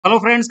Hello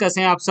friends,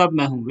 कैसे हैं आप सब।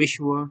 मैं हूं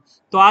विश्व।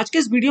 तो आज के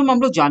इस वीडियो में हम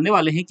लोग जानने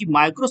वाले हैं कि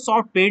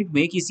माइक्रोसॉफ्ट पेंट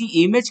में किसी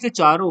इमेज के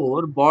चारों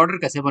ओर बॉर्डर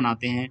कैसे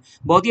बनाते हैं।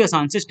 बहुत ही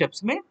आसान से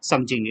स्टेप्स में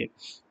समझेंगे।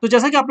 तो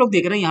जैसा कि आप लोग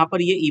देख रहे हैं, यहाँ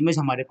पर ये इमेज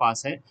हमारे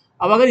पास है।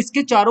 अब अगर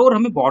इसके चारों ओर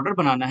हमें बॉर्डर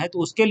बनाना है तो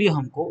उसके लिए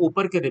हमको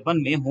ऊपर के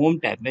रिबन में होम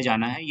टैब में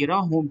जाना है। ये रहा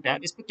होम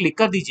टैब, इस पर क्लिक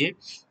कर दीजिए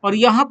और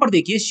यहाँ पर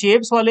देखिए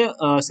शेप्स वाले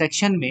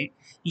सेक्शन में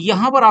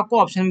यहाँ पर आपको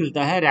ऑप्शन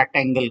मिलता है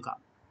रेक्टेंगल का।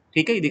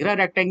 ठीक है, ये दिख रहा है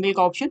रेक्टेंगल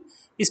का ऑप्शन,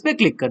 इस पर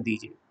क्लिक कर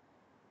दीजिए।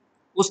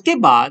 उसके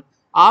बाद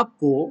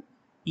आपको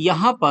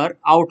यहाँ पर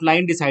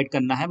आउटलाइन डिसाइड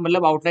करना है,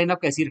 मतलब आउटलाइन आप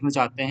कैसी रखना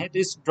चाहते हैं। तो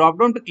इस ड्रॉप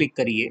डाउन पे क्लिक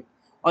करिए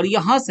और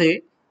यहाँ से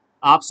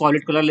आप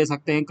सॉलिड कलर ले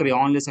सकते हैं,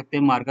 क्रेयॉन ले सकते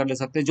हैं, मार्कर ले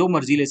सकते हैं, जो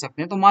मर्जी ले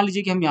सकते हैं। तो मान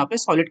लीजिए कि हम यहाँ पे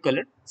सॉलिड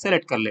कलर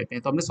सेलेक्ट कर लेते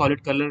हैं, तो हमने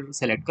सॉलिड कलर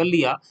सेलेक्ट कर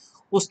लिया।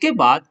 उसके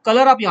बाद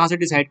कलर आप यहाँ से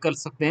डिसाइड कर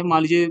सकते हैं।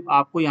 मान लीजिए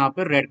आपको यहाँ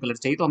पर रेड कलर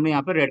चाहिए, तो हमने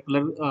यहाँ पर रेड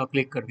कलर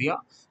क्लिक कर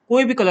दिया।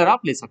 कोई भी कलर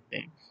आप ले सकते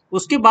हैं।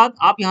 उसके बाद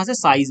आप यहाँ से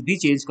साइज भी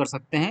चेंज कर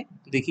सकते हैं।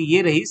 तो देखिए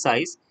ये रही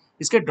साइज,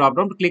 इसके ड्रॉप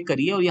डाउन पर क्लिक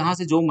करिए और यहाँ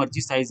से जो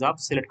मर्जी साइज आप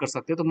सिलेक्ट कर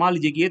सकते हैं। तो मान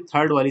लीजिए कि ये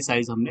थर्ड वाली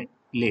साइज हमने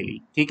ले ली,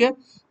 ठीक है।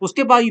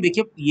 उसके बाद ये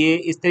देखिए ये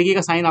इस तरीके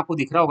का साइन आपको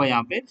दिख रहा होगा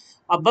यहाँ पे।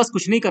 अब बस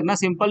कुछ नहीं करना,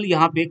 सिंपल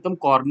यहाँ पे एकदम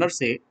कॉर्नर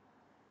से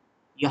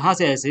यहाँ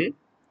से ऐसे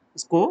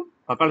इसको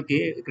पकड़ के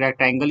एक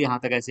रेक्टेंगल यहाँ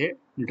तक ऐसे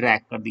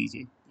ड्रैग कर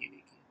दीजिए। ये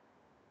देखिए,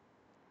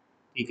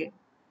 ठीक है।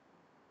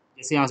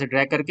 जैसे यहाँ से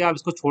ड्रैग करके आप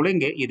इसको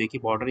छोड़ेंगे, ये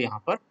देखिए बॉर्डर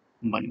यहाँ पर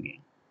बन गए,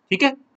 ठीक है।